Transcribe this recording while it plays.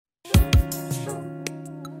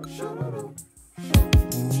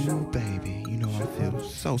it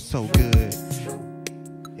feels so, so good.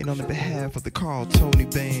 And on the behalf of the Karl Tony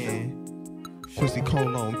band, Quincy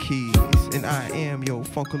Cole on keys, and I am your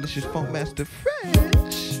funkalicious funk master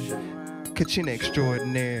Fresh, Kachina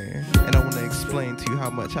extraordinaire, and I want to explain to you how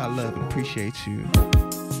much I love and appreciate you.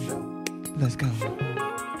 Let's go.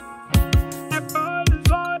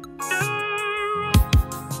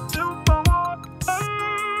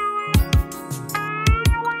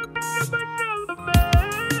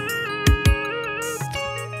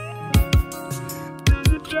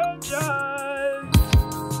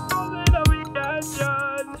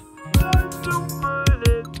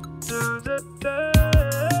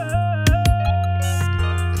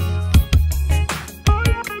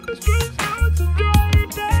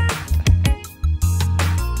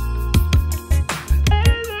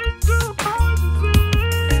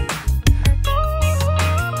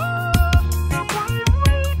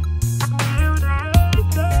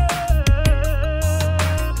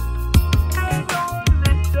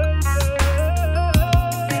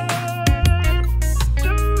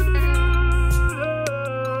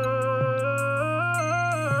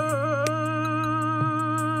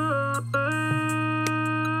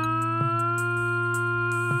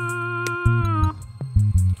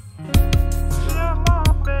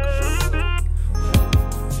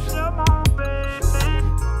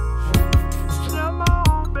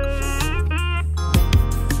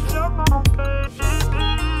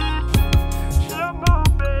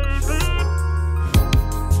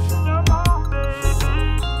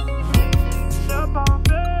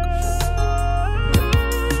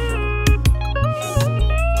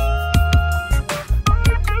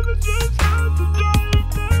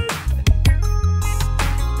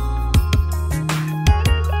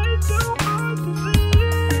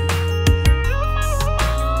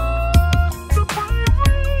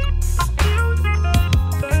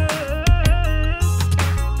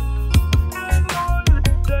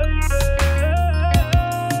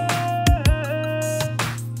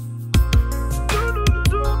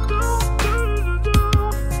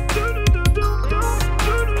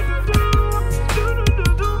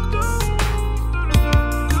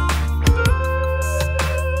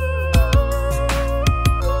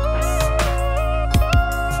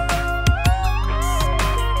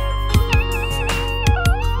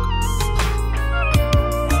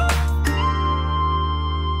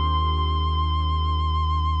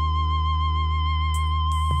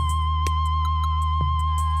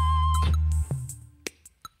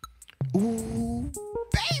 Ooh,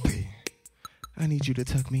 baby, I need you to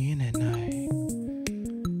tuck me in at night.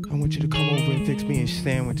 I want you to come over and fix me a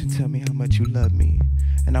sandwich and tell me how much you love me.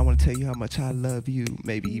 And I want to tell you how much I love you.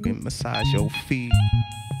 Maybe even massage your feet,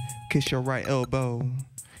 kiss your right elbow.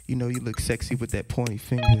 You know you look sexy with that pointy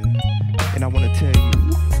finger. And I want to tell you,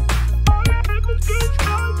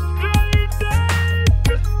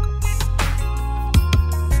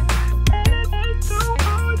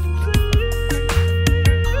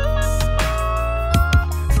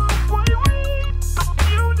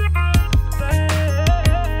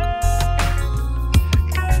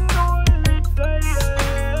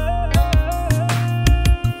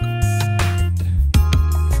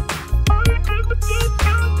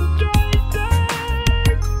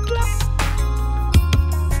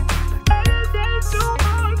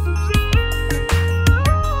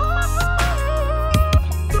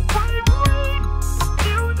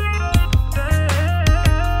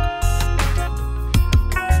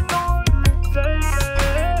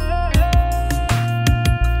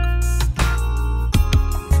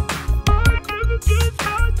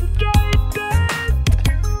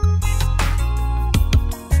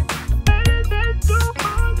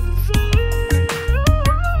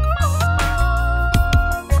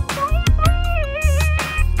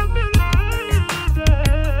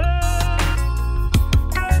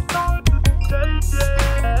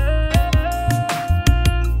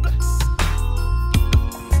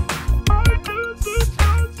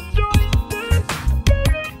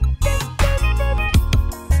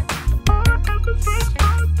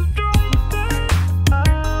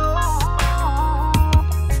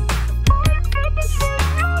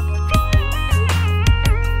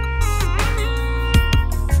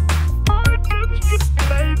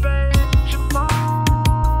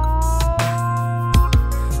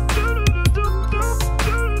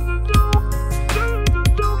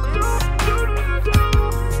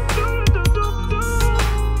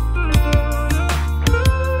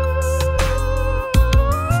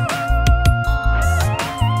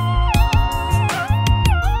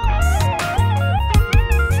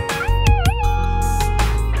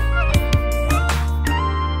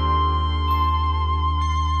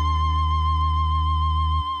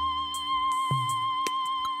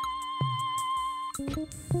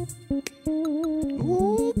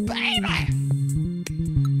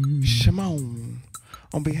 Shimon.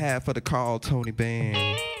 On behalf of the Karl Tony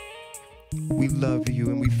band, we love you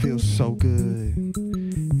and we feel so good.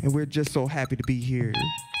 And we're just so happy to be here.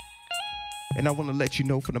 And I want to let you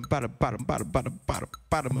know from the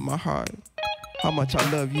bottom of my heart how much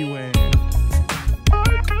I love you and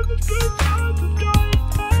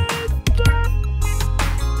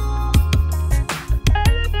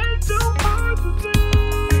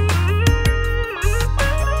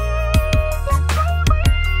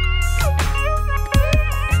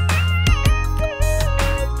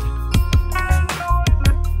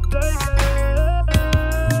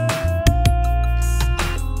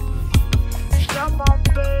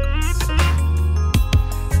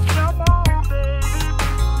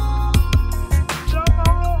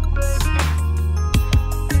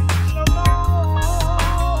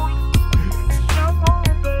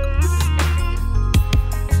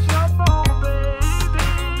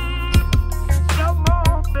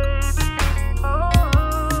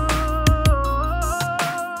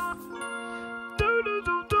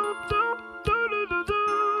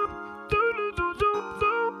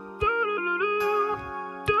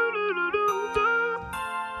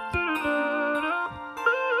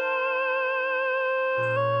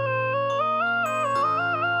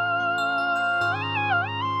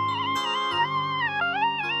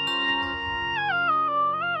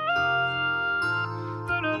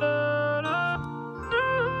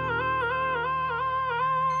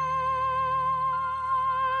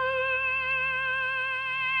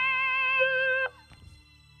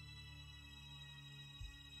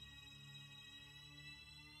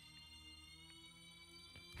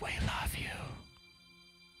we love you.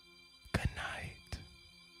 Good night.